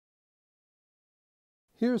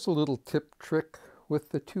Here's a little tip trick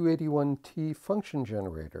with the 281T function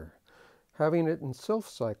generator. Having it in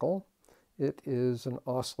self-cycle, it is an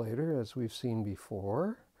oscillator as we've seen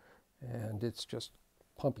before, and it's just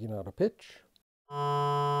pumping out a pitch.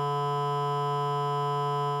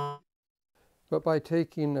 But by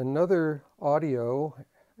taking another audio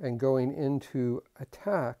and going into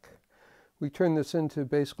attack, we turn this into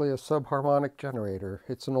basically a subharmonic generator.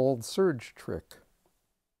 It's an old surge trick.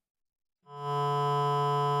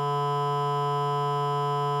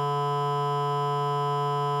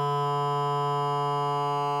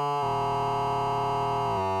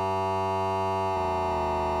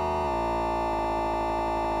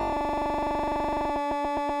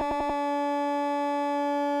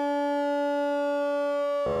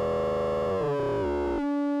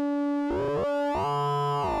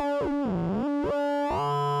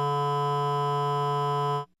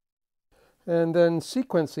 And then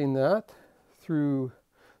sequencing that through,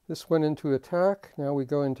 this went into attack, now we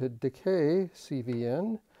go into decay,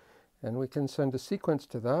 CVN, and we can send a sequence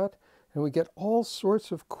to that, and we get all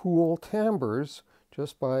sorts of cool timbres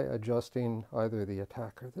just by adjusting either the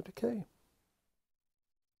attack or the decay.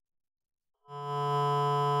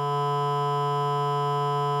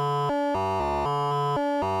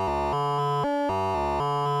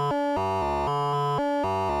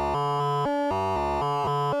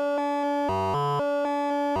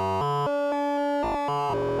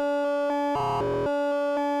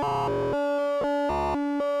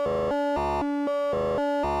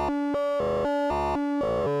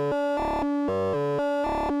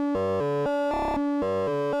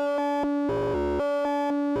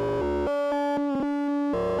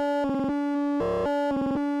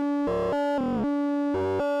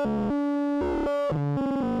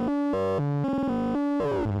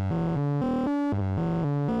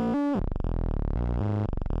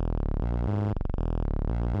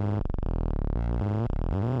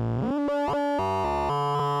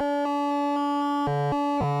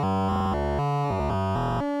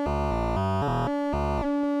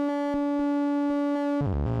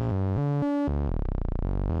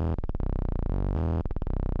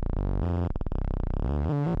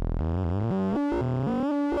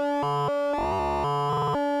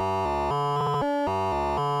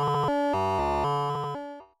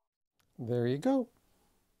 There you go.